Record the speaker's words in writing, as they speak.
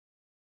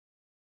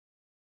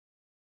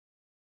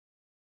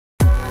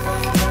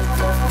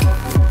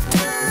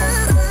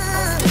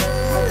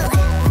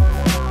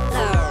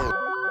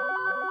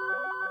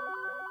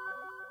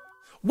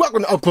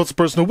Welcome to Up Close and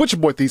Personal with your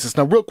boy Thesis.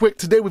 Now real quick,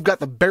 today we've got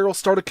the barrel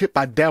starter kit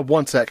by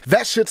Dad1Tech.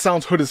 That shit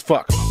sounds hood as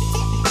fuck.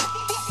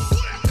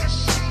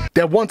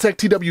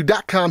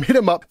 Dad1TechTW.com, hit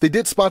them up. They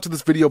did sponsor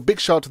this video. Big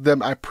shout out to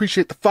them. I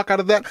appreciate the fuck out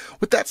of that.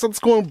 With that said, let's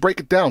go and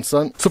break it down,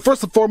 son. So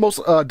first and foremost,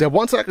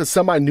 Dad1Tech is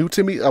semi-new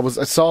to me. I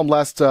saw him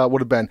last,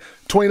 would have been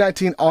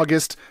 2019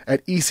 August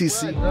at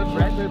ECC.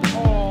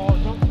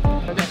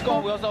 Let's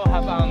go. We also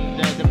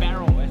have the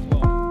barrel as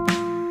well.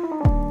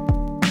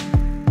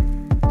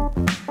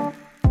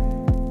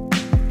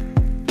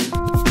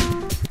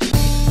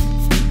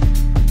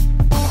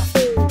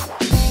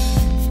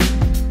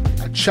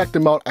 Checked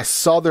them out. I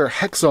saw their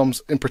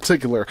hexomes in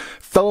particular,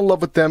 fell in love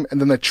with them, and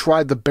then I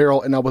tried the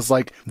barrel and I was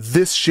like,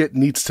 this shit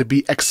needs to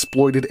be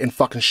exploited and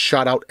fucking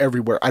shot out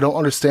everywhere. I don't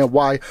understand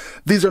why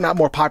these are not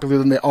more popular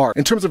than they are.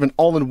 In terms of an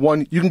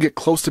all-in-one, you can get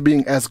close to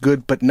being as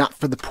good, but not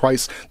for the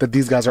price that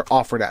these guys are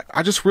offered at.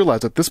 I just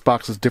realized that this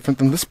box is different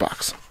than this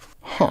box.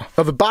 Huh.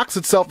 Now the box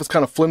itself is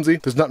kind of flimsy.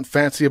 There's nothing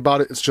fancy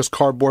about it. It's just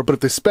cardboard. But if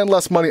they spend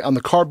less money on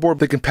the cardboard,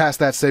 they can pass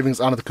that savings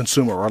on to the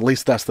consumer, or at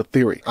least that's the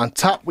theory. On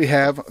top, we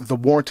have the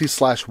warranty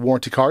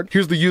card.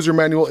 Here's the user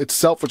manual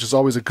itself, which is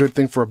always a good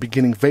thing for a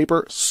beginning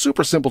vapor.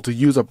 Super simple to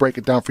use. I'll break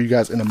it down for you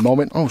guys in a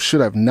moment. Oh shit,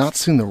 I've not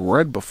seen the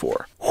red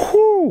before.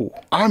 Whew.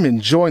 I'm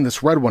enjoying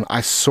this red one.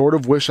 I sort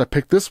of wish I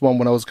picked this one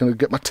when I was going to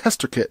get my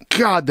tester kit.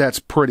 God, that's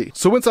pretty.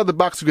 So inside the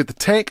box, you get the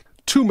tank.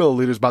 2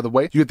 milliliters, by the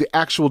way. You get the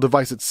actual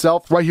device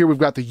itself. Right here, we've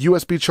got the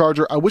USB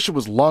charger. I wish it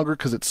was longer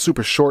because it's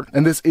super short.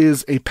 And this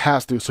is a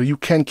pass-through, so you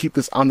can keep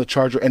this on the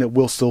charger and it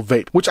will still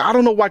vape, which I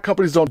don't know why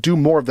companies don't do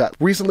more of that.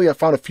 Recently, I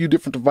found a few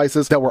different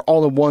devices that were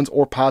all-in-ones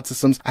or pod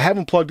systems. I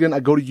haven't plugged in.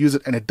 I go to use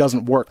it and it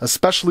doesn't work,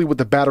 especially with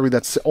the battery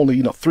that's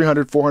only,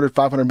 300, 400,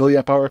 500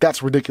 milliamp hour.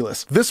 That's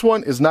ridiculous. This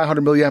one is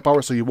 900 milliamp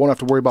hour, so you won't have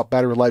to worry about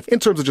battery life in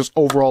terms of just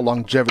overall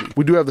longevity.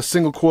 We do have the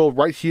single coil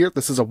right here.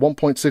 This is a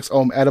 1.6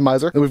 ohm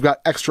atomizer. And we've got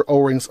extra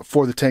O-rings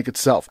for the tank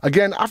itself.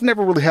 Again, I've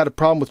never really had a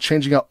problem with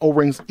changing out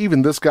O-rings.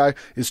 Even this guy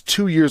is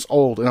 2 years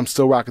old and I'm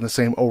still rocking the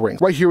same O-rings.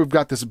 Right here, we've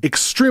got this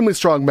extremely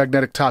strong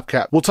magnetic top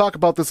cap. We'll talk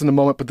about this in a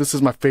moment, but this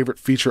is my favorite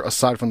feature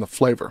aside from the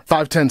flavor.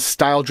 510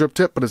 style drip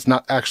tip, but it's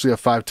not actually a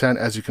 510.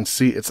 As you can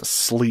see, it's a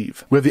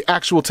sleeve. We have the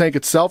actual tank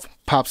itself,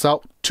 pops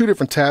out, 2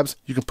 different tabs.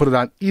 You can put it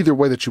on either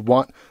way that you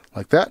want,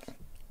 like that,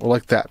 or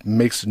like that.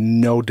 Makes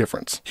no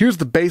difference. Here's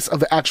the base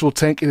of the actual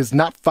tank. It is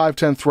not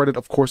 510 threaded.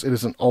 Of course, it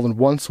is an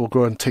all-in-one, so we'll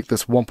go ahead and take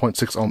this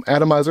 1.6 ohm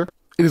atomizer.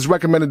 It is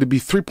recommended to be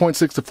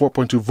 3.6 to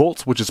 4.2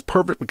 volts, which is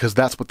perfect because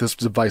that's what this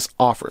device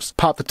offers.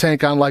 Pop the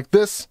tank on like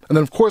this, and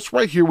then of course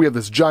right here we have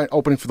this giant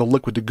opening for the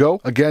liquid to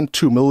go. Again,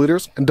 2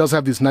 milliliters, and does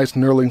have these nice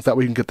knurlings that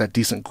way you can get that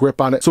decent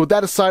grip on it. So with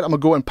that aside, I'm gonna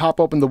go and pop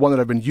open the one that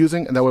I've been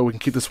using, and that way we can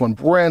keep this one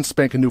brand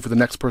spanking new for the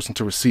next person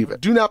to receive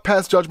it. Do not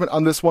pass judgment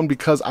on this one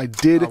because I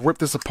did rip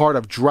this apart.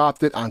 I've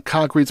dropped it on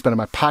concrete. It's been in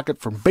my pocket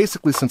for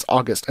basically since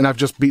August, and I've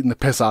just beaten the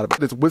piss out of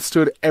it. It's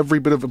withstood every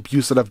bit of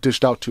abuse that I've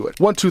dished out to it.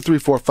 1, 2, 3,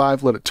 4,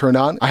 5, let it turn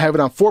on. I have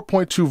it on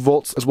 4.2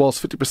 volts as well as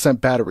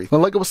 50% battery. Now,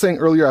 like I was saying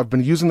earlier, I've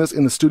been using this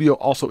in the studio,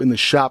 also in the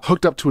shop,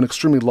 hooked up to an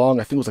extremely long,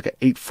 I think it was like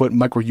an 8-foot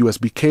micro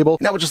USB cable,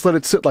 and I would just let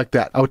it sit like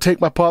that. I would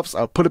take my puffs,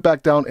 I would put it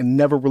back down and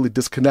never really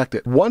disconnect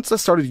it. Once I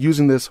started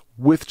using this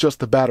with just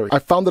the battery, I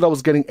found that I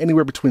was getting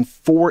anywhere between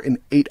 4 and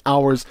 8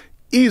 hours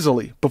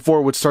easily before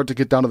it would start to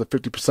get down to the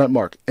 50%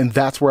 mark. And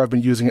that's where I've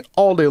been using it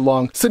all day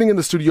long, sitting in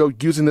the studio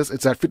using this.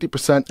 It's at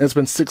 50% and it's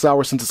been 6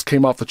 hours since it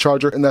came off the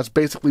charger, and that's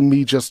basically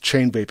me just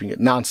chain vaping it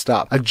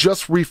nonstop. I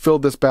just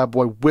refilled this bad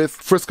boy with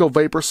Frisco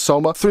Vapor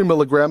Soma 3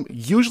 milligram.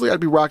 Usually I'd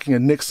be rocking a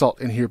Nick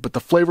Salt in here, but the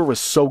flavor was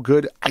so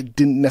good I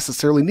didn't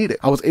necessarily need it.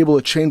 I was able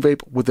to chain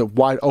vape with it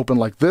wide open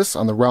like this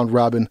on the round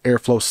robin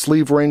airflow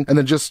sleeve ring, and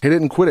then just hit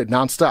it and quit it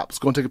nonstop. Let's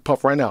go and take a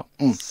puff right now.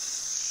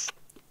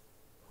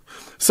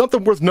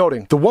 Something worth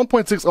noting, the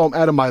 1.6 ohm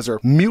atomizer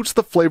mutes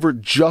the flavor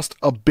just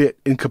a bit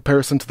in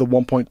comparison to the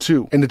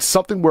 1.2, and it's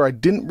something where I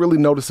didn't really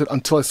notice it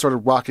until I started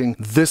rocking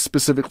this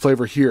specific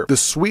flavor here. The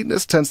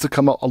sweetness tends to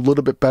come out a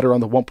little bit better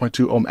on the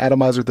 1.2 ohm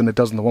atomizer than it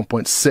does on the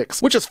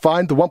 1.6, which is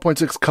fine. The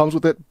 1.6 comes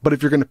with it, but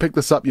if you're going to pick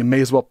this up, you may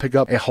as well pick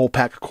up a whole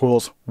pack of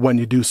coils when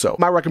you do so.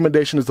 My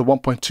recommendation is the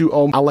 1.2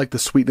 ohm. I like the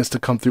sweetness to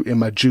come through in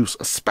my juice,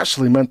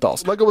 especially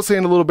menthols. Like I was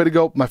saying a little bit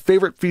ago, my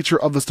favorite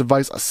feature of this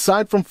device,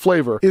 aside from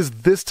flavor, is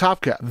this top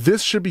cap.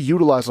 This should be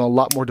utilized on a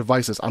lot more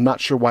devices. I'm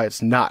not sure why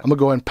it's not. I'm gonna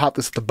go ahead and pop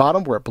this at the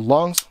bottom where it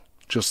belongs,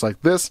 just like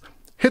this.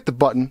 Hit the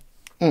button.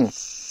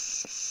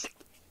 As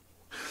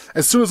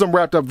soon as I'm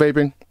wrapped up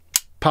vaping,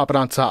 pop it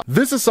on top.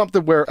 This is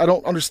something where I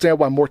don't understand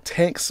why more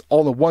tanks,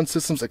 all-in-one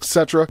systems,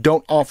 etc.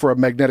 don't offer a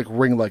magnetic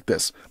ring like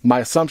this. My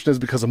assumption is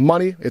because of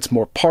money. It's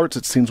more parts,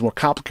 it seems more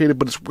complicated,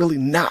 but it's really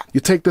not.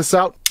 You take this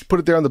out, put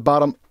it there on the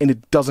bottom, and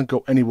it doesn't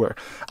go anywhere.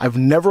 I've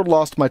never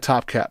lost my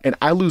top cap, and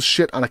I lose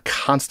shit on a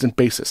constant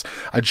basis.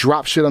 I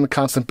drop shit on a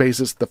constant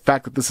basis. The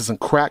fact that this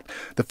isn't cracked,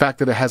 the fact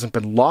that it hasn't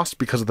been lost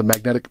because of the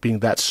magnetic being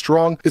that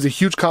strong is a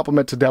huge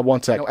compliment to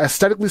Dad1Tech. Now,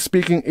 aesthetically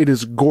speaking, it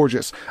is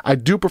gorgeous. I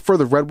do prefer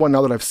the red one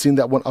now that I've seen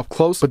that one up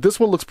close. close, but this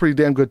one looks pretty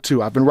damn good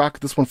too. I've been rocking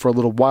this one for a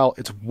little while.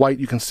 It's white.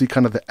 You can see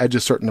kind of the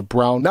edges starting to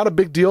brown. Not a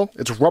big deal.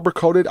 It's rubber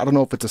coated. I don't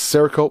know if it's a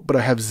Cerakote, but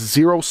I have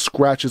 0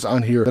 scratches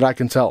on here that I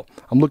can tell.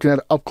 I'm looking at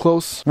it up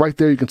close. Right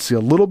there, you can see a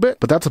little bit,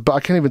 but that's about, I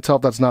can't even tell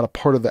if that's not a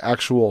part of the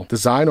actual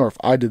design or if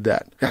I did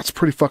that. That's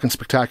pretty fucking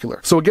spectacular.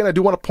 So again, I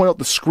do want to point out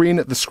the screen.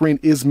 The screen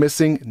is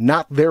missing.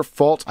 Not their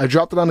fault. I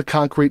dropped it on the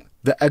concrete.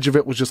 The edge of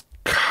it was just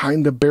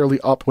kind of barely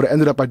up. What I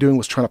ended up by doing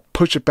was trying to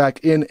push it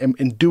back in, and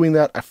in doing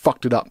that, I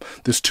fucked it up.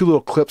 There's 2 little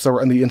clips that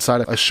were on the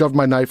inside. I shoved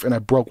my knife and I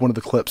broke one of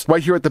the clips.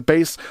 Right here at the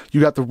base, you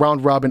got the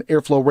round robin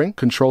airflow ring,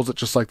 controls it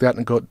just like that,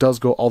 and it does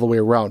go all the way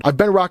around. I've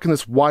been rocking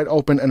this wide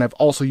open, and I've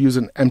also used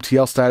an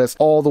MTL status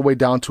all the way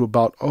down to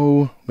about,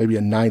 maybe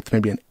a 9th,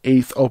 maybe an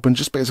 8th open,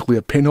 just basically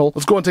a pinhole.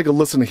 Let's go and take a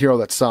listen to hear how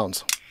that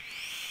sounds.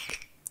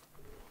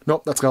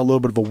 Nope, that's got a little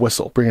bit of a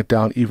whistle. Bring it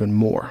down even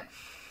more.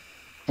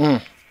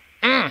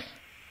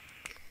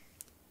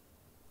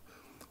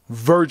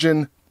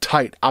 Virgin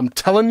tight. I'm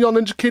telling y'all,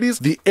 Ninja Kitties,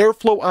 the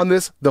airflow on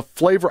this, the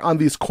flavor on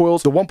these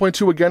coils, the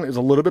 1.2 again is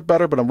a little bit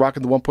better, but I'm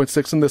rocking the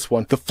 1.6 in this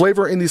one. The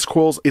flavor in these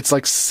coils, it's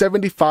like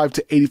 75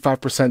 to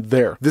 85%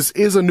 there. This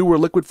is a newer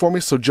liquid for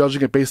me, so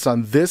judging it based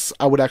on this,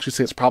 I would actually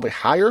say it's probably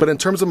higher. But in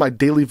terms of my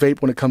daily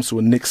vape, when it comes to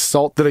a Nick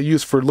salt that I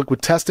use for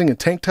liquid testing and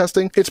tank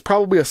testing, it's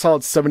probably a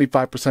solid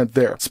 75%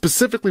 there,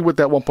 specifically with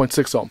that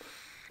 1.6 ohm.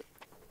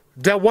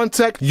 That one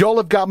tech, y'all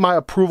have got my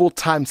approval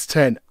times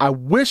 10. I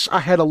wish I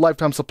had a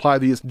lifetime supply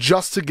of these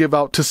just to give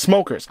out to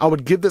smokers. I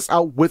would give this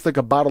out with like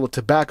a bottle of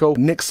tobacco,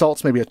 Nick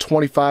salts, maybe a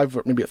 25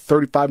 or maybe a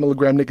 35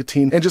 milligram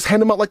nicotine, and just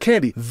hand them out like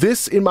candy.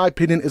 This, in my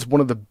opinion, is one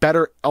of the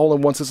better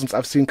all-in-one systems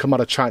I've seen come out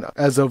of China.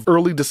 As of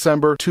early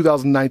December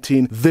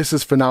 2019, this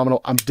is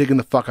phenomenal. I'm digging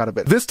the fuck out of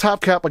it. This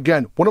top cap,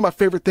 again, one of my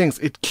favorite things.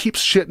 It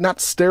keeps shit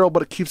not sterile,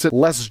 but it keeps it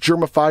less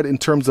germified in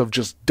terms of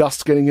just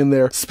dust getting in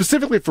there.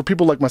 Specifically for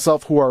people like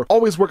myself who are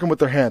always working with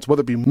their hands,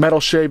 whether it be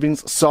metal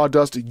shavings,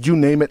 sawdust, you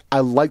name it.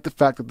 I like the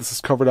fact that this is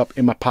covered up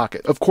in my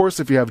pocket. Of course,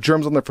 if you have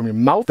germs on there from your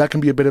mouth, that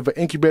can be a bit of an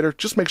incubator.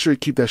 Just make sure you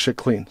keep that shit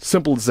clean.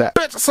 Simple as that.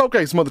 Bitch, it's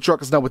okay, some other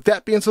truckers. Now with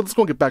that being said, let's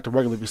go and get back to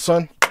regular review,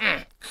 son.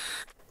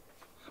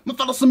 My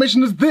final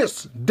summation is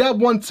this. That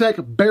one tech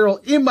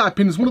barrel, in my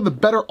opinion, is one of the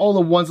better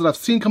all-in-ones that I've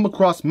seen come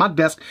across my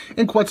desk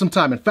in quite some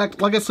time. In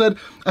fact, like I said,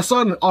 I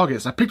saw it in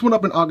August. I picked one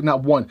up in August,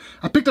 not one.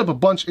 I picked up a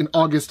bunch in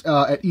August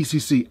at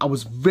ECC. I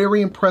was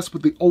very impressed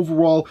with the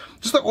overall,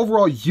 just the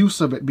overall use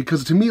of it,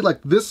 because to me,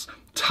 like this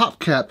top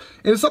cap,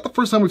 and it's not the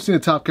first time we've seen a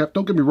top cap,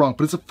 don't get me wrong,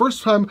 but it's the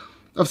first time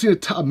I've seen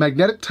a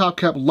magnetic top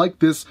cap like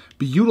this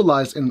be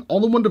utilized in an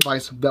all-in-one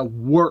device that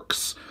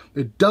works.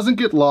 It doesn't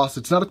get lost.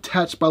 It's not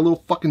attached by a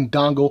little fucking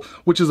dongle,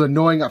 which is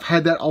annoying. I've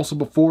had that also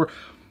before.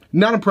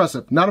 Not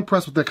impressive. Not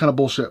impressed with that kind of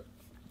bullshit.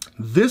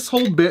 This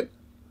whole bit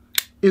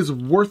is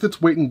worth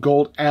its weight in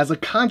gold as a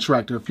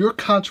contractor. If you're a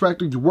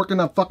contractor, you're working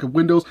on fucking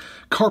windows,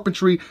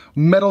 carpentry,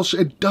 metal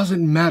shit, it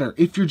doesn't matter.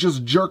 If you're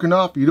just jerking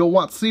off, you don't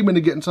want semen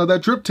to get inside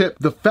that drip tip.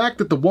 The fact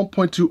that the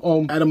 1.2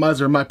 ohm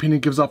atomizer, in my opinion,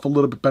 gives off a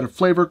little bit better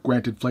flavor,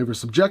 granted flavor is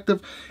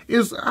subjective,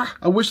 is,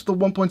 I wish the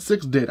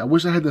 1.6 did. I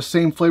wish I had the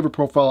same flavor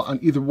profile on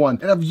either one.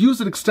 And I've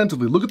used it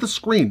extensively. Look at the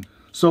screen.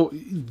 So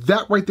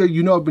that right there,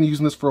 you know I've been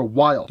using this for a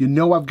while. You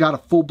know I've got a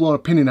full-blown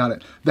opinion on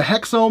it. The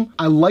Hexohm,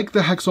 I like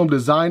the Hexohm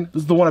design.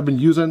 This is the one I've been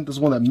using. This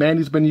is one that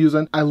Mandy's been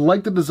using. I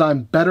like the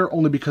design better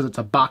only because it's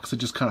a box that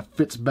just kind of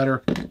fits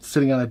better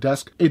sitting on a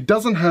desk. It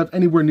doesn't have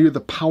anywhere near the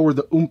power,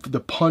 the oomph,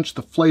 the punch,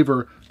 the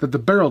flavor that the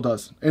barrel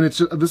does. And it's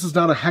just, this is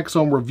not a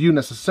Hexohm review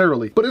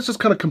necessarily, but it's just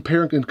kind of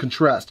comparing and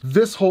contrast.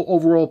 This whole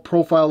overall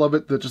profile of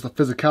it, just the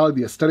physicality,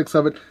 the aesthetics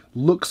of it,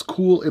 looks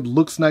cool, it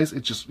looks nice,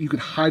 it just, you can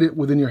hide it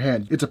within your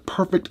hand. It's a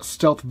perfect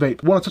stealth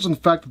vape. I want to touch on the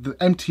fact that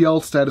the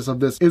MTL status of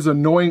this is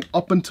annoying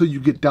up until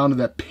you get down to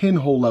that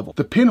pinhole level.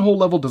 The pinhole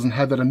level doesn't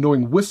have that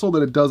annoying whistle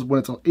that it does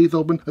when it's an eighth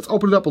open. Let's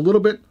open it up a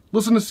little bit.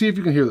 Listen to see if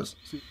you can hear this.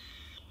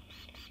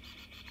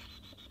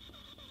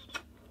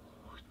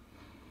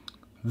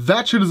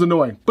 That shit is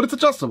annoying, but it's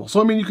adjustable. So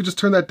I mean, you could just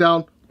turn that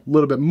down a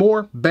little bit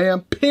more,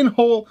 bam,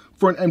 pinhole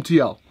for an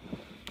MTL.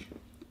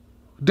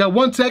 That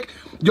one tech,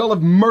 y'all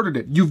have murdered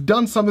it. You've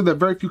done something that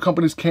very few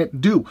companies can't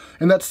do,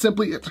 and that's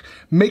simply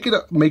make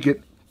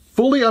it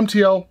fully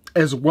MTL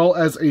as well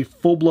as a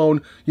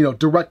full-blown, you know,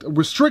 direct,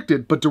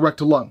 restricted, but direct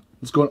to lung.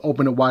 Let's go and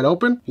open it wide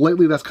open.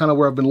 Lately, that's kind of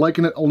where I've been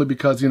liking it, only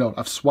because, you know,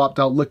 I've swapped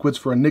out liquids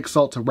for a Nick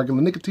salt to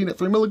regular nicotine at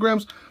 3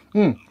 milligrams.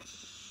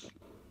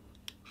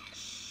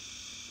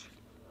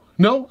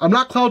 No, I'm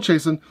not cloud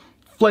chasing,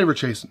 flavor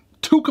chasing.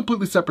 Two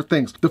completely separate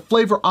things. The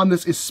flavor on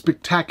this is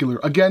spectacular.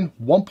 Again,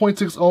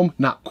 1.6 ohm,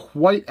 not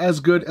quite as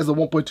good as the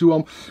 1.2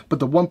 ohm, but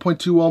the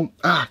 1.2 ohm,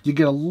 you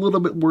get a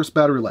little bit worse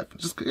battery life.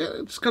 Just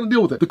gotta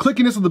deal with it. The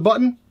clickiness of the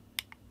button,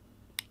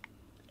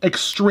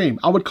 extreme.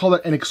 I would call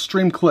that an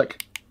extreme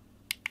click.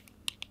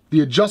 The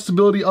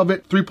adjustability of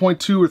it,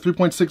 3.2 or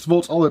 3.6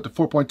 volts all the way up to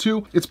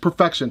 4.2, it's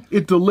perfection.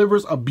 It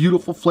delivers a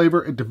beautiful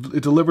flavor. It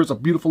delivers a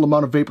beautiful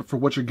amount of vapor for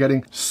what you're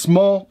getting.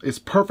 Small, it's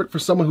perfect for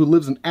someone who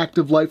lives an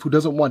active life, who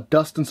doesn't want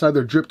dust inside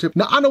their drip tip.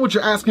 Now, I know what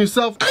you're asking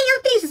yourself.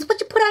 AIO Thesis,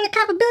 what's your put on the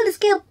capability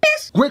scale,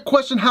 bitch. Great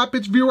question, high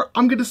pitch viewer.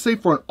 I'm gonna say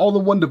for an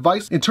all-in-one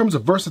device, in terms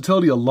of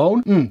versatility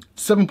alone,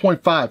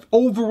 7.5.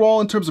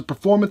 Overall, in terms of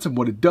performance and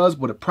what it does,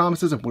 what it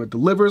promises, and what it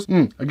delivers,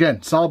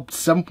 again, solid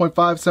 7.5,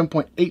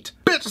 7.8.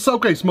 Bitch, it's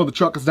okay, smell the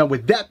truckers. Now,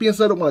 with that being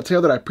said, I want to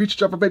tell you that I preach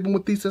for Vaping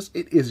with Thesis.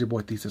 It is your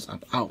boy Thesis.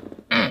 I'm out.